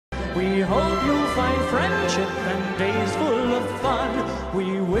We hope you'll find friendship and days full of fun.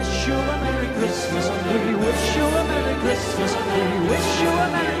 We wish you a Merry Christmas. We wish you a Merry Christmas. We wish you a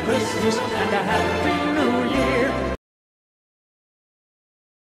Merry Christmas and a Happy New Year.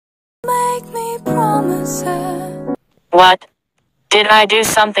 Make me promises. What? Did I do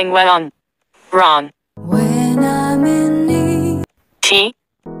something wrong? When I'm in need, T?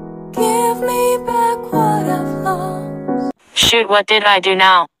 give me back what I've lost. Shoot, what did I do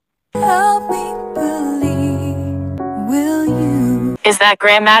now? Help me believe, will you? Is that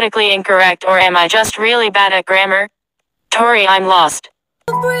grammatically incorrect, or am I just really bad at grammar? Tori, I'm lost.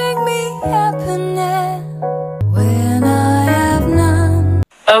 Bring me happiness when I have none.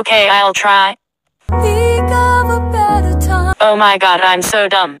 Okay, I'll try. Think of a better time. Oh my god, I'm so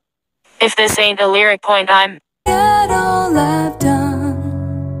dumb. If this ain't a lyric point, I'm... Get all I've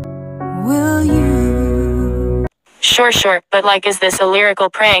done, will you? Sure, but like, is this a lyrical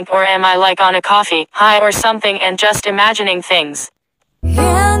prank, or am I like on a coffee high or something and just imagining things?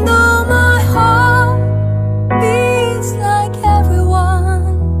 And though my heart beats like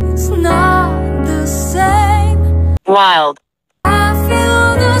everyone, it's not the same. Wild. I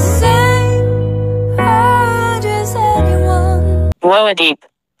feel the same urge as anyone, Whoa, a deep.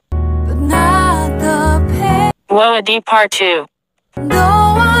 but not the pain. Whoa, a deep part 2. Though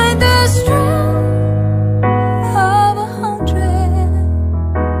I'm the strength of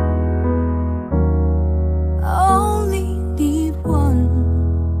 100, only need one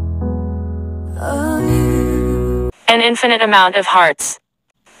of you. An infinite amount of hearts.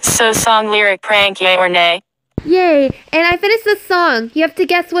 So song lyric prank, yay or nay? Yay, and I finished the song. You have to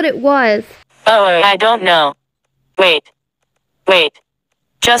guess what it was. Oh, I don't know. Wait.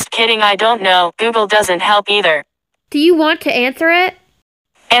 Just kidding, I don't know. Google doesn't help either. Do you want to answer it?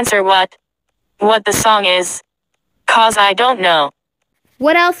 Answer what? What the song is? 'Cause I don't know.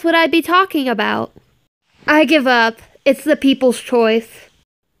 What else would I be talking about? I give up. It's the people's choice.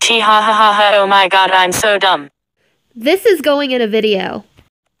 Ha ha ha ha, oh my god, I'm so dumb. This is going in a video.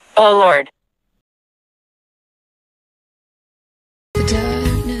 Oh lord. The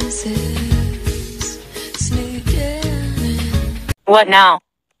darkness is sneaking in. What now?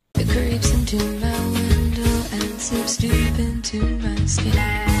 It creeps into my window and seeps deep into my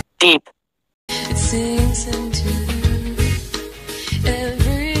skin. Deep. It sinks into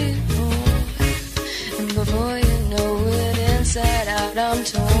every pore, and before you know it, inside out I'm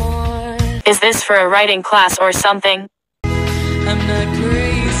torn. Is this for a writing class or something? I'm not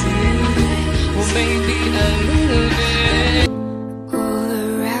crazy, well maybe a little bit. All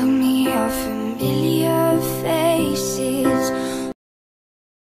around me are familiar faces.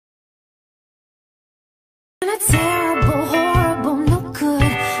 And a terrible, horrible, no good,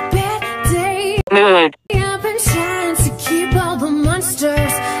 bad day. Mood. I've been trying to keep all the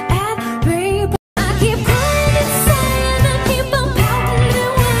monsters at bay, but I keep crying and saying, I keep on pouting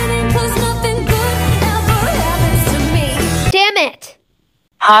and whining, 'cause nothing good ever happens to me. Damn it!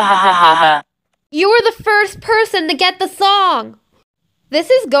 Ha ha ha ha ha. You were the first person to get the song. This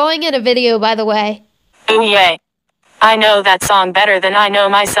is going in a video, by the way. Ooh yay. I know that song better than I know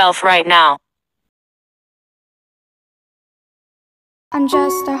myself right now. I'm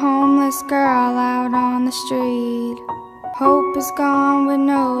just a homeless girl out on the street. Hope is gone with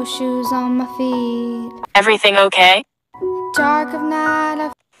no shoes on my feet. Everything okay? Dark of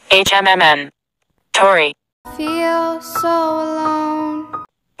night, HMMM. Tori. I feel so alone.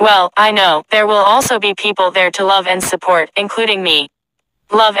 Well, I know, there will also be people there to love and support, including me.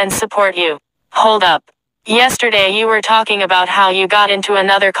 Love and support you. Hold up. Yesterday you were talking about how you got into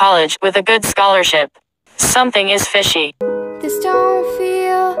another college with a good scholarship. Something is fishy. This don't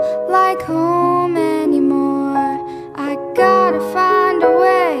feel like home anymore. I gotta find a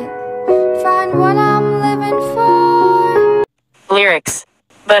way, find what I'm living for. Lyrics.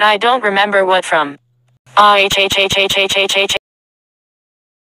 But I don't remember what from. H.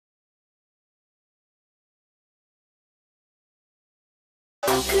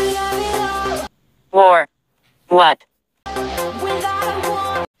 War. What?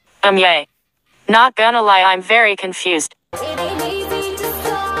 Yay. Not gonna lie, I'm very confused.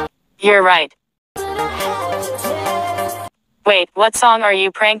 You're right. Wait, what song are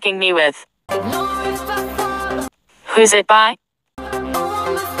you pranking me with? Who's it by?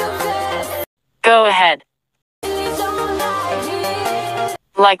 Go ahead.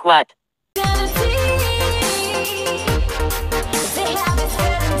 Like what?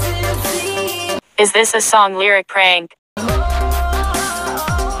 Is this a song lyric prank? What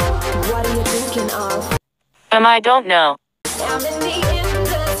are you thinking of? I don't know. I'm in the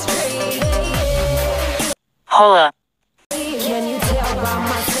industry. Hola. Can you tell by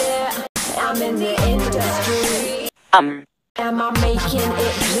my stare? Am I making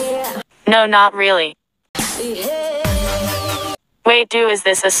it clear? No, not really. Wait, is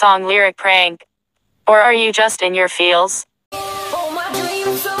this a song lyric prank? Or are you just in your feels?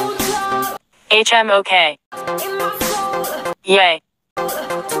 Okay. Yay.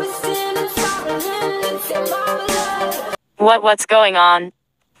 What's going on?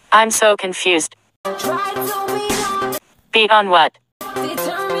 I'm so confused. Beat on what?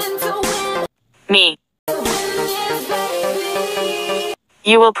 Me.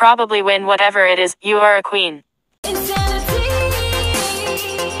 You will probably win whatever it is. You are a queen.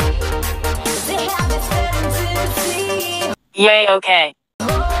 Yay, okay.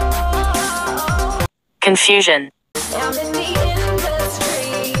 Confusion.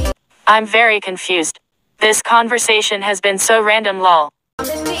 I'm very confused. This conversation has been so random, lol.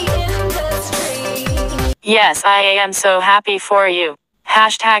 Yes, I am so happy for you.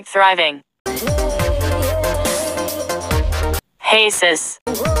 Hashtag thriving. Hey sis.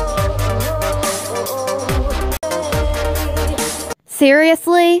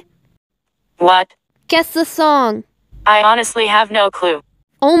 Seriously? What? Guess the song. I honestly have no clue.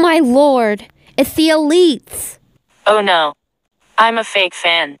 Oh my lord. It's the Elites. Oh no. I'm a fake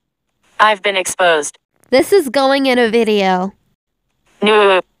fan. I've been exposed. This is going in a video.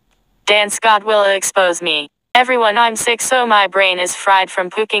 No. Dan Scott will expose me. Everyone, I'm sick, so my brain is fried from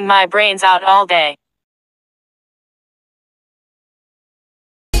puking my brains out all day.